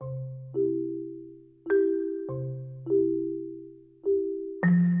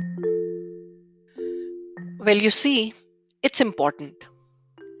Well, you see, it's important.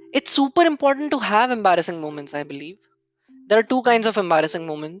 It's super important to have embarrassing moments, I believe. There are two kinds of embarrassing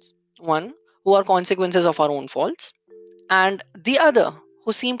moments. One, who are consequences of our own faults, and the other,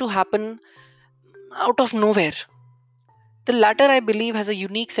 who seem to happen out of nowhere. The latter, I believe, has a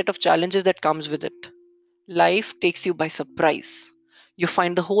unique set of challenges that comes with it. Life takes you by surprise. You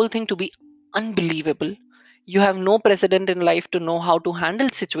find the whole thing to be unbelievable. You have no precedent in life to know how to handle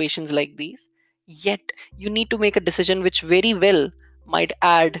situations like these. Yet, you need to make a decision which very well might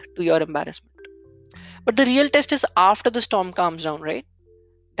add to your embarrassment. But the real test is after the storm calms down, right?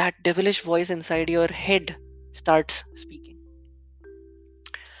 That devilish voice inside your head starts speaking.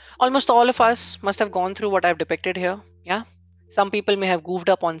 Almost all of us must have gone through what I've depicted here. Yeah. Some people may have goofed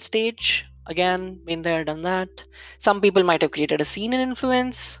up on stage. Again, been there, done that. Some people might have created a scene in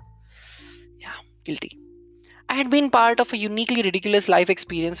influence. Yeah, guilty. I had been part of a uniquely ridiculous life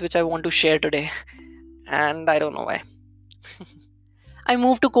experience which I want to share today. And I don't know why. I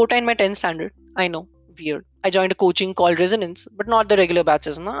moved to Kota in my 10th standard. I know, weird. I joined a coaching called Resonance, but not the regular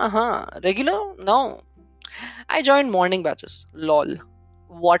batches. No, regular? No. I joined morning batches. Lol.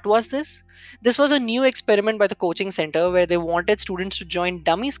 What was this? This was a new experiment by the coaching center where they wanted students to join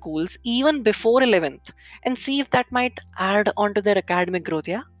dummy schools even before 11th and see if that might add on to their academic growth.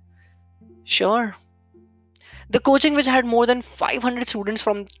 Yeah, sure. The coaching, which had more than 500 students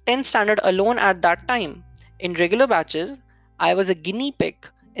from 10th standard alone at that time, in regular batches, I was a guinea pig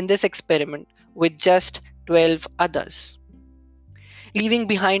in this experiment with just 12 others. Leaving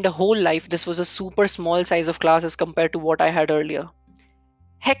behind a whole life, this was a super small size of class as compared to what I had earlier.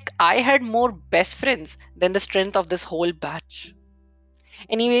 Heck, I had more best friends than the strength of this whole batch.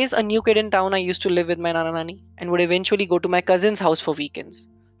 Anyways, a new kid in town, I used to live with my nana nani and would eventually go to my cousin's house for weekends.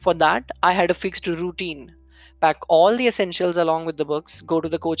 For that, I had a fixed routine. Pack all the essentials along with the books, go to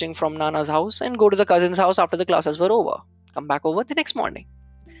the coaching from Nana's house, and go to the cousin's house after the classes were over. Come back over the next morning.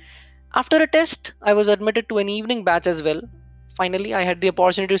 After a test, I was admitted to an evening batch as well. Finally, I had the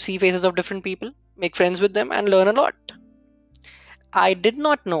opportunity to see faces of different people, make friends with them, and learn a lot. I did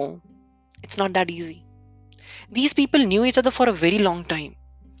not know it's not that easy. These people knew each other for a very long time.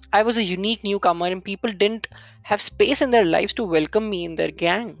 I was a unique newcomer, and people didn't have space in their lives to welcome me in their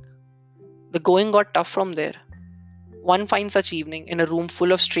gang. The going got tough from there. One fine such evening, in a room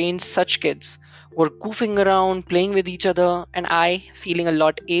full of strange such kids, were goofing around, playing with each other, and I, feeling a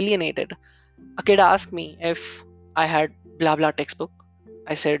lot alienated, a kid asked me if I had blah blah textbook.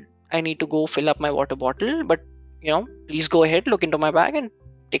 I said, I need to go fill up my water bottle, but please go ahead, look into my bag, and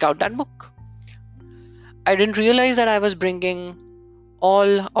take out that book. I didn't realize that I was bringing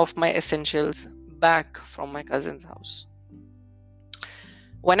all of my essentials back from my cousin's house.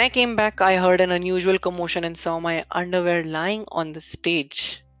 When I came back, I heard an unusual commotion and saw my underwear lying on the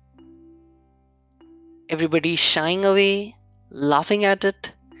stage. Everybody shying away, laughing at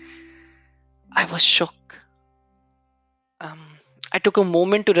it. I was shook. Um, I took a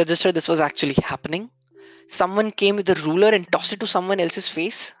moment to register this was actually happening. Someone came with a ruler and tossed it to someone else's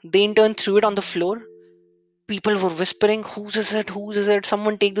face. They in turn threw it on the floor. People were whispering, "Whose is it? Whose is it?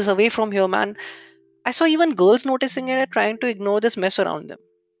 Someone take this away from here, man." I saw even girls noticing it and trying to ignore this mess around them.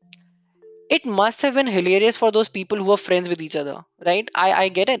 It must have been hilarious for those people who were friends with each other, right? I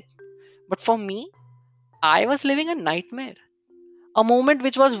get it. But for me, I was living a nightmare. A moment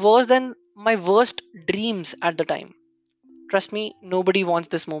which was worse than my worst dreams at the time. Trust me, nobody wants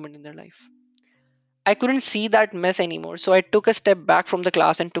this moment in their life. I couldn't see that mess anymore, so I took a step back from the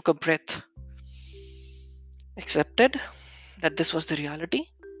class and took a breath. Accepted that this was the reality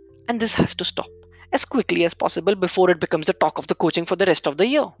and this has to stop as quickly as possible before it becomes the talk of the coaching for the rest of the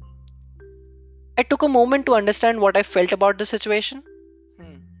year. I took a moment to understand what I felt about the situation.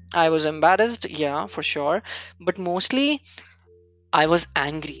 Hmm. I was embarrassed, yeah, for sure, but mostly I was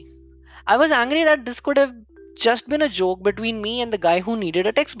angry. I was angry that this could have just been a joke between me and the guy who needed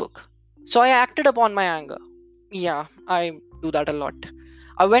a textbook. So I acted upon my anger. Yeah, I do that a lot.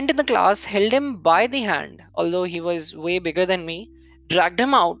 I went in the class, held him by the hand, although he was way bigger than me, dragged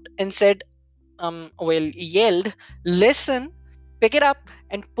him out, and said, yelled, "Listen, pick it up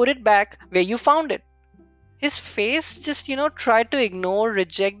and put it back where you found it." His face just, tried to ignore,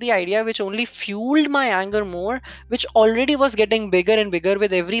 reject the idea, which only fueled my anger more, which already was getting bigger and bigger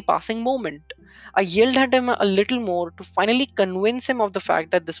with every passing moment. I yelled at him a little more to finally convince him of the fact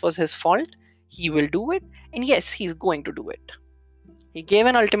that this was his fault. He will do it, and yes, he's going to do it. He gave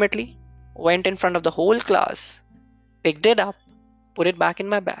in ultimately, went in front of the whole class, picked it up, put it back in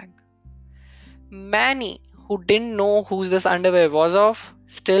my bag. Many who didn't know whose this underwear was of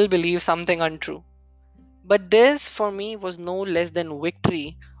still believe something untrue. But this, for me, was no less than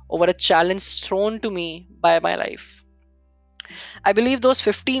victory over a challenge thrown to me by my life. I believe those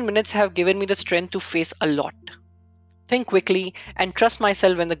 15 minutes have given me the strength to face a lot, think quickly, and trust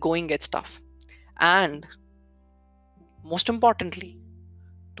myself when the going gets tough. And most importantly,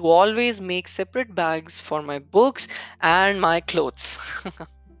 to always make separate bags for my books and my clothes.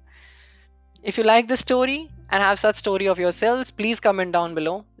 If you like this story and have such story of yourselves, please comment down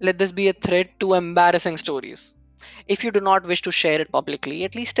below. Let this be a thread to embarrassing stories. If you do not wish to share it publicly,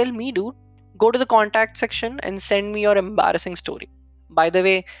 at least tell me, dude. Go to the contact section and send me your embarrassing story. By the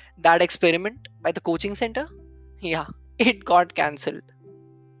way, that experiment by the coaching center, yeah, it got cancelled.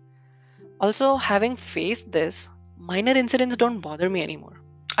 Also, having faced this, minor incidents don't bother me anymore.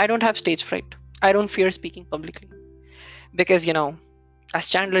 I don't have stage fright. I don't fear speaking publicly. Because, as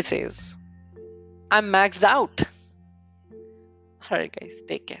Chandler says, I'm maxed out. Alright, guys,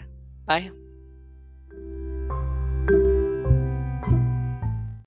 take care. Bye.